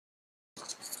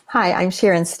Hi, I'm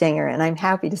Sharon Stenger, and I'm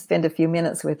happy to spend a few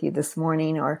minutes with you this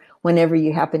morning or whenever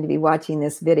you happen to be watching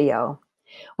this video.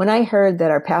 When I heard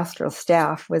that our pastoral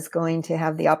staff was going to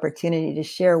have the opportunity to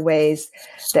share ways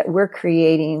that we're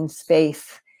creating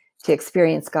space to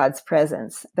experience God's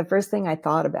presence, the first thing I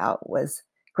thought about was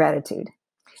gratitude.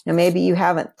 Now, maybe you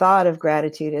haven't thought of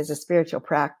gratitude as a spiritual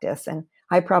practice, and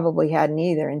I probably hadn't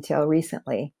either until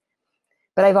recently.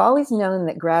 But I've always known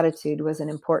that gratitude was an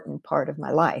important part of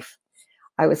my life.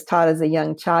 I was taught as a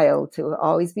young child to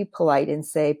always be polite and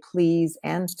say please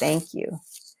and thank you.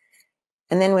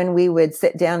 And then when we would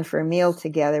sit down for a meal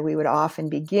together, we would often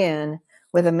begin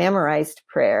with a memorized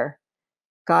prayer.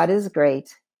 God is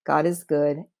great, God is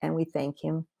good, and we thank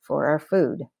him for our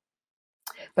food.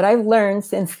 But I've learned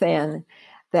since then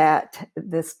that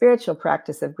the spiritual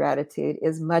practice of gratitude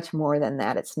is much more than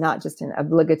that. It's not just an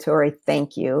obligatory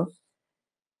thank you.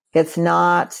 It's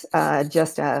not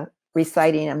just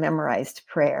reciting a memorized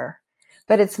prayer,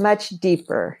 but it's much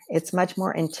deeper. It's much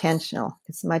more intentional.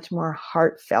 It's much more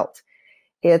heartfelt.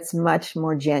 It's much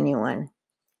more genuine,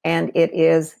 and it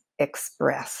is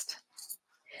expressed.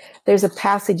 There's a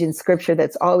passage in scripture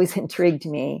that's always intrigued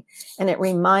me, and it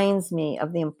reminds me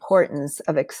of the importance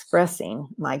of expressing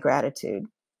my gratitude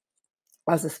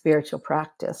as a spiritual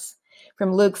practice.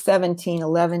 From Luke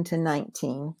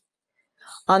 17:11-19.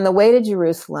 On the way to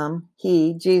Jerusalem,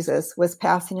 he, Jesus, was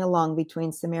passing along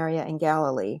between Samaria and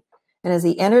Galilee. And as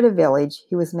he entered a village,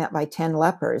 he was met by 10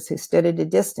 lepers who stood at a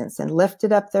distance and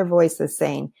lifted up their voices,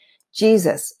 saying,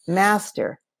 Jesus,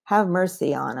 Master, have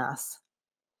mercy on us.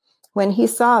 When he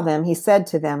saw them, he said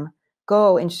to them,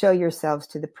 Go and show yourselves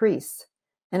to the priests.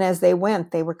 And as they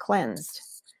went, they were cleansed.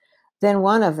 Then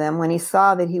one of them, when he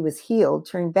saw that he was healed,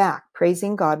 turned back,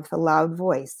 praising God with a loud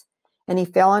voice. And he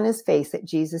fell on his face at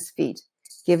Jesus' feet,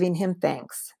 giving him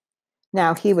thanks.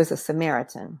 Now he was a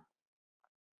Samaritan.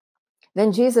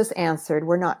 Then Jesus answered,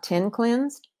 Were not 10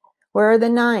 cleansed? Where are the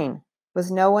 9? Was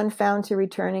no one found to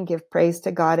return and give praise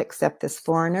to God except this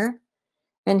foreigner?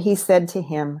 And he said to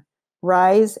him,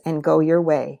 Rise and go your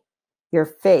way. Your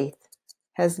faith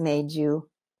has made you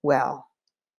well.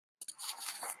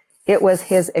 It was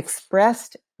his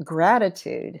expressed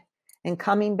gratitude and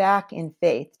coming back in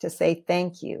faith to say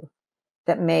thank you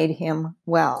that made him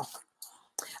well.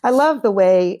 I love the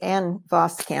way Ann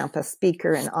Voskamp, a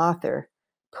speaker and author,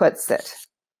 puts it.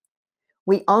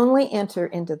 We only enter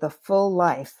into the full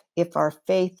life if our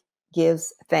faith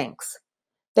gives thanks.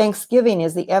 Thanksgiving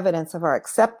is the evidence of our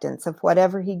acceptance of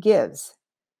whatever he gives.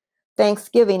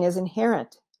 Thanksgiving is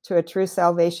inherent to a true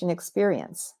salvation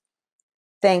experience.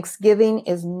 Thanksgiving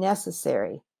is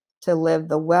necessary to live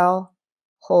the well,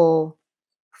 whole,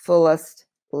 fullest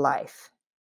life.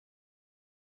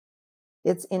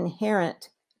 It's inherent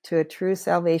to a true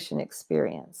salvation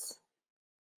experience.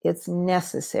 It's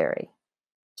necessary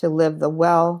to live the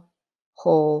well,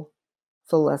 whole,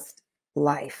 fullest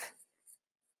life.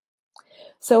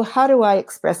 So how do I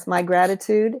express my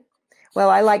gratitude? Well,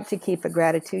 I like to keep a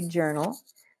gratitude journal.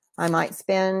 I might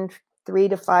spend 3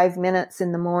 to 5 minutes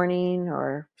in the morning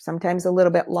or sometimes a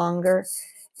little bit longer.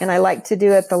 And I like to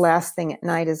do it the last thing at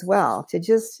night as well, to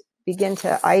just begin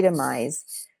to itemize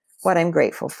what I'm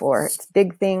grateful for. It's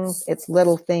big things, it's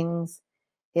little things,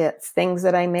 it's things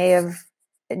that I may have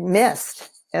missed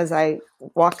as I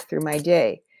walk through my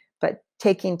day. But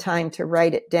taking time to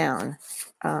write it down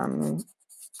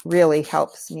really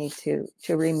helps me to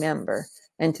remember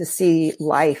and to see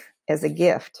life as a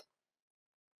gift.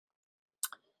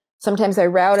 Sometimes I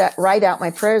write out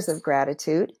my prayers of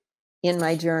gratitude in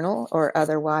my journal or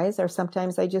otherwise, or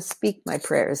sometimes I just speak my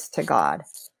prayers to God.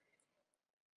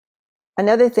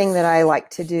 Another thing that I like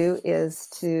to do is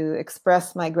to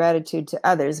express my gratitude to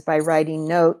others by writing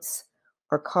notes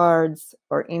or cards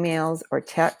or emails or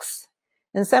texts.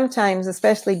 And sometimes,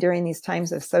 especially during these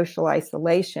times of social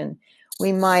isolation,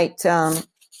 we might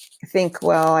think,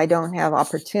 well, I don't have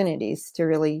opportunities to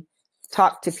really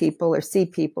talk to people or see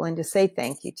people and to say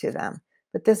thank you to them.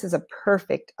 But this is a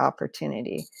perfect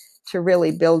opportunity to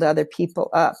really build other people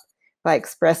up by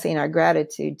expressing our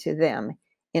gratitude to them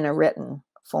in a written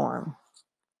form.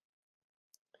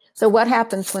 So what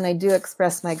happens when I do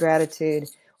express my gratitude?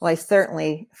 Well, I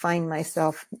certainly find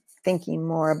myself thinking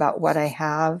more about what I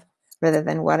have rather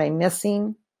than what I'm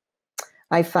missing.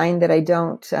 I find that I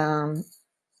don't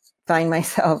find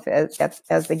myself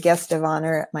as the guest of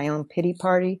honor at my own pity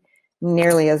party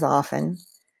nearly as often.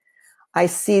 I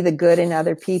see the good in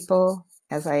other people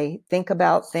as I think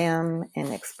about them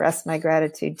and express my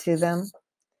gratitude to them.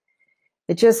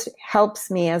 It just helps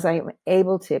me as I'm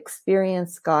able to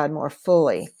experience God more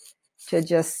fully, to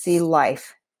just see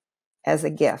life as a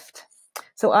gift.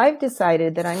 So I've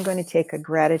decided that I'm going to take a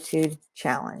gratitude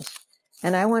challenge,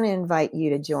 and I want to invite you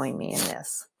to join me in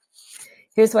this.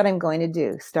 Here's what I'm going to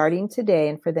do. Starting today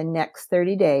and for the next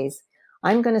 30 days,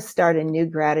 I'm going to start a new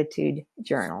gratitude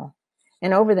journal.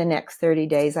 And over the next 30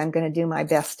 days, I'm going to do my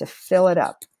best to fill it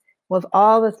up with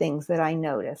all the things that I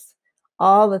notice,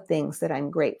 all the things that I'm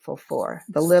grateful for,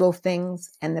 the little things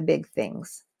and the big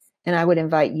things. And I would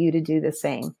invite you to do the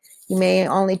same. You may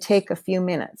only take a few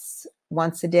minutes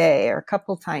once a day or a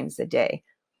couple times a day,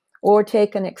 or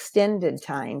take an extended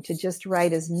time to just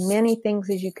write as many things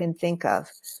as you can think of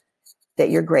that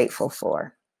you're grateful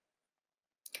for.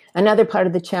 Another part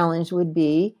of the challenge would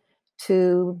be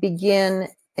to begin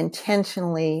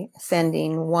intentionally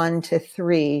sending 1 to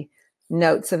 3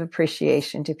 notes of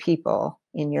appreciation to people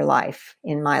in your life,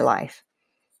 in my life,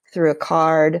 through a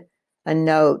card, a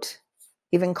note,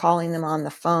 even calling them on the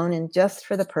phone, and just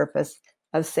for the purpose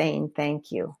of saying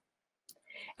thank you.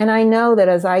 And I know that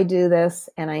as I do this,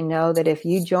 and I know that if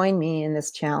you join me in this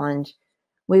challenge,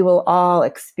 we will all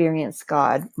experience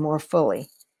God more fully.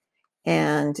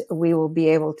 And we will be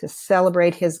able to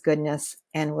celebrate his goodness,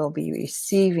 and we'll be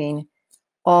receiving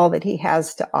all that he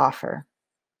has to offer.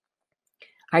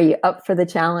 Are you up for the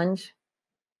challenge?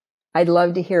 I'd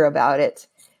love to hear about it.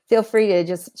 Feel free to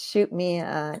just shoot me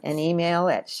an email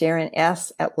at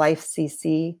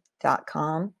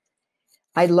sharons@lifecc.com.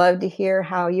 I'd love to hear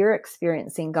how you're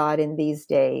experiencing God in these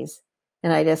days.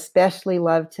 And I'd especially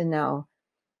love to know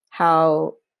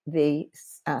how the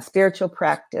spiritual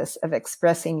practice of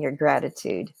expressing your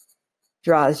gratitude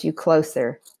draws you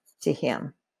closer to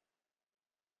him.